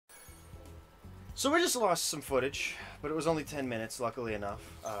So we just lost some footage, but it was only 10 minutes, luckily enough.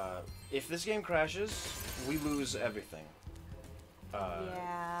 If this game crashes, we lose everything.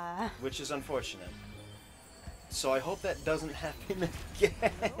 Yeah. Which is unfortunate. So I hope that doesn't happen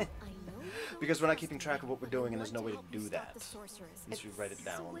again. Because we're not keeping track of what we're doing and there's no way to do that. Unless we write it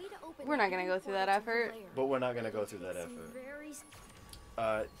down. We're not gonna go through that effort. But we're not gonna go through that effort.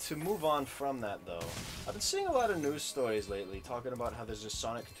 To move on from that though, I've been seeing a lot of news stories lately talking about how there's a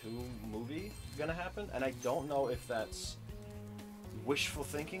Sonic 2 movie gonna happen, and I don't know if that's wishful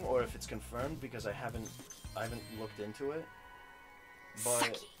thinking or if it's confirmed because I haven't looked into it.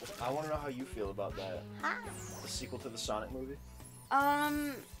 But I want to know how you feel about that. The sequel to the Sonic movie.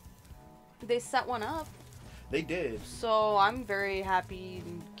 They set one up. They did. So I'm very happy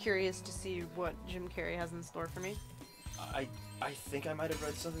and curious to see what Jim Carrey has in store for me. I think I might have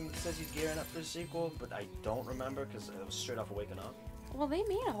read something that says he's gearing up for a sequel, but I don't remember because it was straight off of Waking Up. Well, they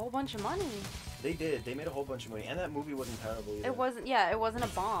made a whole bunch of money. They did. They made a whole bunch of money, and that movie wasn't terrible either. It wasn't. Yeah, it wasn't a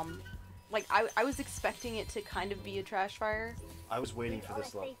bomb. Like I was expecting it to kind of be a trash fire. I was waiting for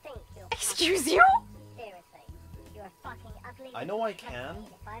this level. Excuse you? I know I can,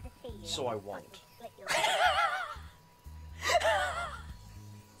 so I won't.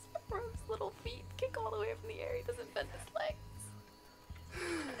 Spyro's little feet kick all the way up in the air. He doesn't bend his legs.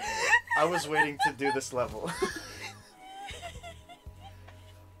 I was waiting to do this level.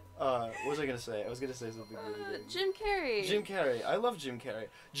 What was I gonna say? I was gonna say something really good. Jim Carrey. Jim Carrey. I love Jim Carrey.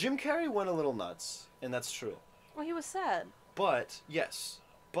 Jim Carrey went a little nuts, and that's true. Well, he was sad. But, yes.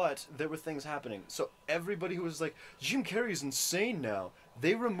 But there were things happening. So everybody who was like, Jim Carrey's insane now,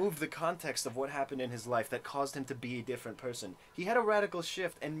 they removed the context of what happened in his life that caused him to be a different person. He had a radical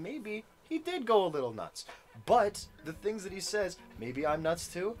shift, and maybe he did go a little nuts. But the things that he says, maybe I'm nuts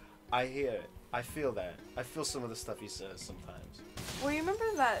too, I hear it. I feel that. I feel some of the stuff he says sometimes. Well, you remember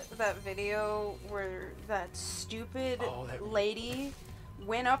that video where that stupid lady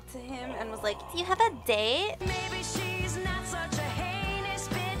went up to him and was like, "Do you have a date?" Maybe she's not such a heinous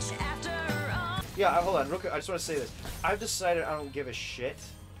bitch after all. Yeah, hold on, real quick. I just want to say this. I've decided I don't give a shit.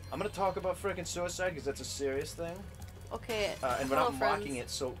 I'm gonna talk about freaking suicide because that's a serious thing. Okay. And we're not mocking it.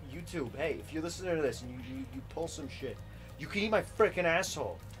 So YouTube, hey, if you're listening to this and you pull some shit, you can eat my freaking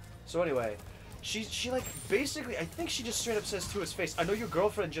asshole. So anyway. She like basically I think she just straight up says to his face, I know your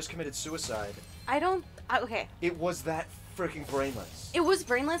girlfriend just committed suicide. Okay. It was that freaking brainless. It was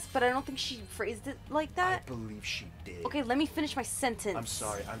brainless, but I don't think she phrased it like that. I believe she did. Okay, let me finish my sentence. I'm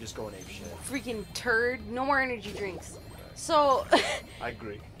sorry, I'm just going apeshit. Freaking turd. No more energy drinks. So I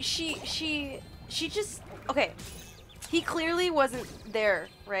agree. She just okay. He clearly wasn't there,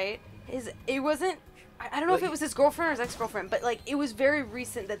 right? It wasn't I don't know if it was his girlfriend or his ex-girlfriend, but like it was very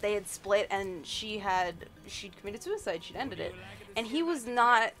recent that they had split and she'd committed suicide, she'd ended it. And he was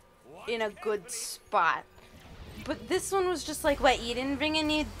not in a good spot. But this one was just like, what, you didn't bring a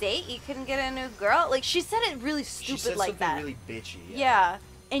new date? You couldn't get a new girl? Like she said it really stupid like that. Really bitchy. Yeah.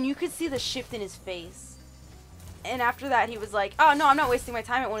 And you could see the shift in his face. And after that, he was like, "Oh no, I'm not wasting my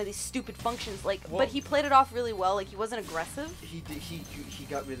time at one of these stupid functions." Like, well, but he played it off really well. Like, he wasn't aggressive. He did. He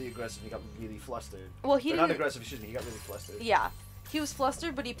got really aggressive. He got really flustered. Well, he didn't. Not aggressive. Excuse me. He got really flustered. Yeah, he was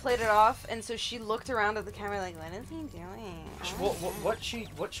flustered, but he played it off. And so she looked around at the camera like, "What is he doing?" Well,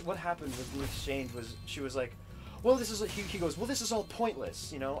 what happened with the exchange was she was like, "Well, this is." He goes, "Well, this is all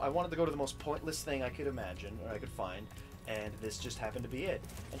pointless. You know, I wanted to go to the most pointless thing I could imagine or I could find, and this just happened to be it."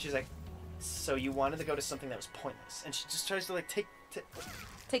 And she's like, "So you wanted to go to something that was pointless," and she just tries to like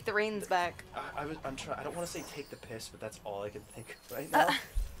take the reins back. I'm trying. I don't want to say take the piss, but that's all I can think of right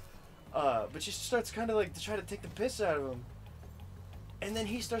now. But she starts kind of like to try to take the piss out of him, and then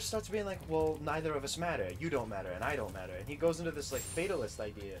he starts being like, "Well, neither of us matter. You don't matter, and I don't matter." And he goes into this like fatalist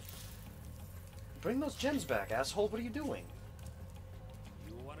idea. Bring those gems back, asshole. What are you doing?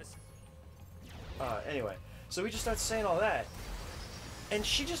 Anyway, so he just starts saying all that. And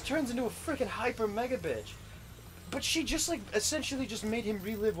she just turns into a freaking hyper mega bitch. But she just like essentially just made him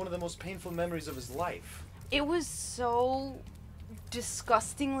relive one of the most painful memories of his life. It was so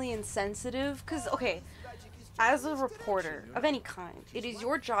disgustingly insensitive. Because, okay, as a reporter of any kind, it is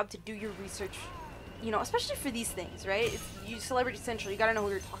your job to do your research, you know, especially for these things, right? You Celebrity Central, you gotta know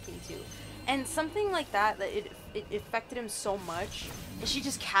who you're talking to. And something like that it affected him so much, and she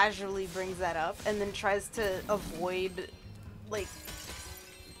just casually brings that up and then tries to avoid, like,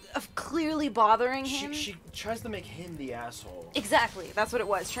 of clearly bothering him. She tries to make him the asshole. Exactly, that's what it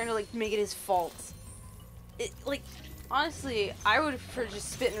was. Trying to like make it his fault. Like, honestly, I would prefer to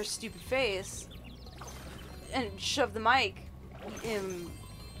just spit in her stupid face and shove the mic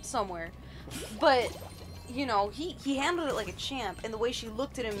somewhere. But you know, he handled it like a champ, and the way she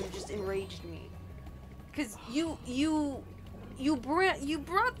looked at him just enraged me. Because you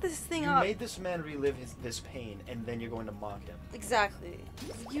brought this thing You up. made this man relive this pain, and then you're going to mock him. Exactly.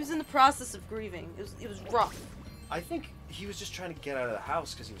 He was in the process of grieving. It was rough. I think he was just trying to get out of the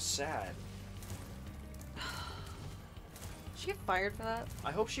house because he was sad. Did she get fired for that?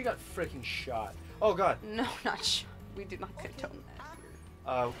 I hope she got freaking shot. Oh god. No, not shot. We do not condone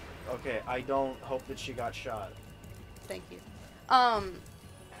that. Okay, I don't hope that she got shot. Thank you.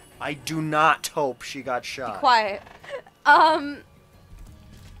 I do not hope she got shot. Be quiet. I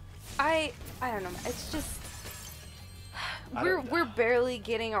don't know. It's just we're barely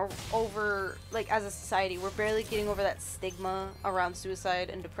getting over, like, as a society, we're barely getting over that stigma around suicide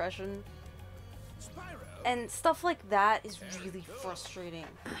and depression. And stuff like that is really frustrating.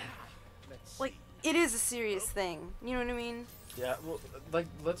 Like, it is a serious thing. You know what I mean? Yeah, well, like,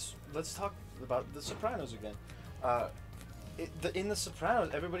 let's talk about The Sopranos again. In The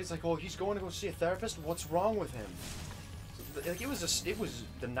Sopranos, everybody's like, "Oh, he's going to go see a therapist. What's wrong with him?" Like,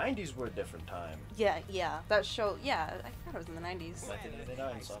 the 90s were a different time. Yeah, that show, yeah, I forgot it was in the 90s.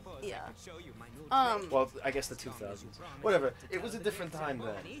 1999, so. Yeah. Well, I guess the 2000s. Whatever. It was a different time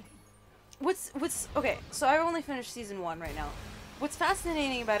then. Okay, so I've only finished season 1 right now. What's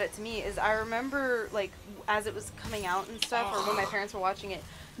fascinating about it to me is I remember, like, as it was coming out and stuff, or when my parents were watching it,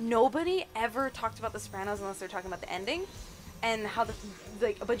 nobody ever talked about The Sopranos unless they're talking about the ending and how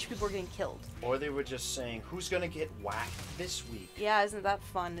a bunch of people were getting killed. Or they were just saying, "Who's gonna get whacked this week?" Yeah, isn't that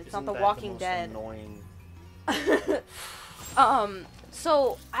fun? It's Isn't not The that Walking most Dead. Annoying?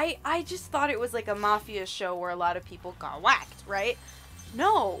 So I just thought it was like a mafia show where a lot of people got whacked, right?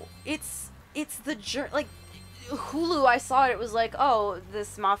 No, it's the like Hulu. I saw it. It was like, oh,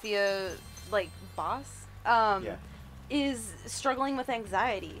 this mafia like boss is struggling with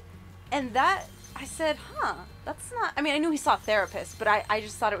anxiety, and that I said, huh, that's not. I mean, I knew he saw a therapist, but I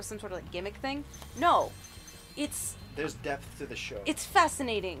just thought it was some sort of like gimmick thing. No, there's depth to the show. It's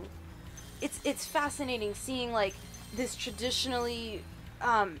fascinating. It's fascinating seeing like this traditionally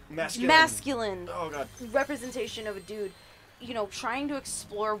masculine oh god representation of a dude, you know, trying to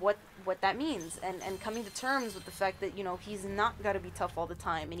explore what that means and coming to terms with the fact that, you know, he's not got to be tough all the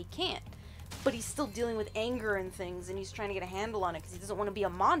time and he can't, but he's still dealing with anger and things, and he's trying to get a handle on it because he doesn't want to be a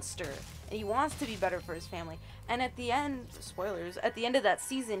monster and he wants to be better for his family. And at the end, spoilers, at the end of that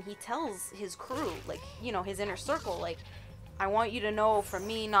season, he tells his crew, like, you know, his inner circle, like, I want you to know from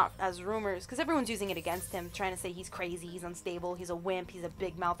me, not as rumors, because everyone's using it against him, trying to say he's crazy, he's unstable, he's a wimp, he's a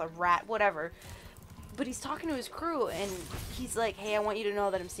big mouth, a rat, whatever. But he's talking to his crew, and he's like, hey, I want you to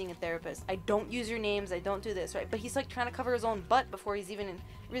know that I'm seeing a therapist. I don't use your names, I don't do this, right? But he's like trying to cover his own butt before he's even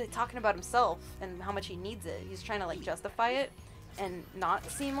really talking about himself and how much he needs it. He's trying to like justify it and not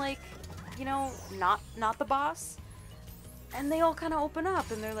seem like, you know, not the boss. And they all kind of open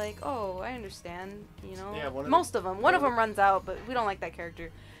up, and they're like, oh, I understand, you know. Yeah, most of them. One of them runs out, but we don't like that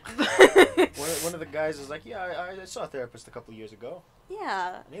character. one of the guys is like, yeah, I saw a therapist a couple years ago.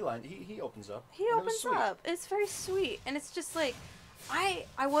 Yeah. And he opens up. He opens up. It's very sweet. And it's just like, I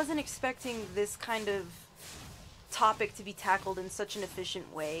wasn't expecting this kind of topic to be tackled in such an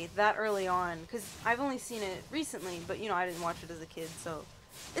efficient way that early on. Because I've only seen it recently, but, you know, I didn't watch it as a kid. So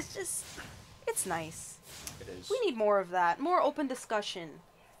it's just, it's nice. It is. We need more of that. More open discussion.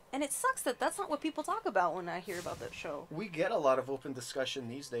 And it sucks that that's not what people talk about when I hear about that show. We get a lot of open discussion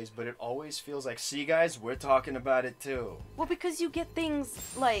these days, but it always feels like, see guys, we're talking about it too. Well, because you get things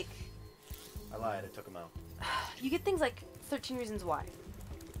like... I lied, I took them out. You get things like 13 Reasons Why.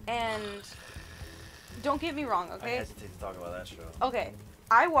 And don't get me wrong, okay? I hesitate to talk about that show. Okay,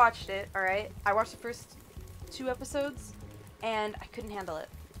 I watched it, alright? I watched the first 2 episodes, and I couldn't handle it.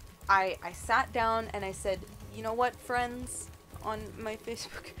 I sat down and I said, you know what, friends, on my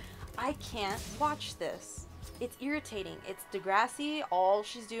Facebook, I can't watch this. It's irritating. It's Degrassi. All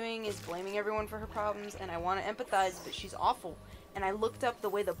she's doing is blaming everyone for her problems, and I want to empathize, but she's awful. And I looked up the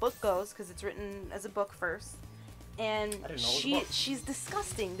way the book goes, because it's written as a book first, and she's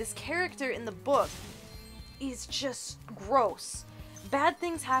disgusting. This character in the book is just gross. Bad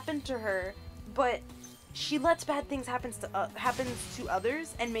things happen to her, but she lets bad things happen to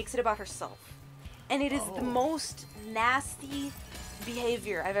others and makes it about herself. And it is the most nasty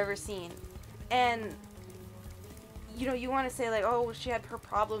behavior I've ever seen. And, you know, you want to say, like, oh, she had her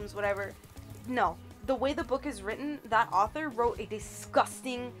problems, whatever. No. The way the book is written, that author wrote a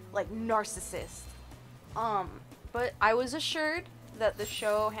disgusting, like, narcissist. But I was assured that the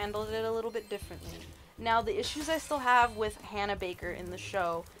show handled it a little bit differently. Now, the issues I still have with Hannah Baker in the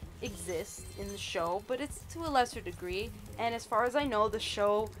show exist in the show, but it's to a lesser degree. And as far as I know, the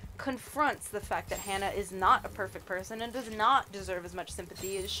show confronts the fact that Hannah is not a perfect person and does not deserve as much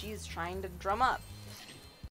sympathy as she's trying to drum up.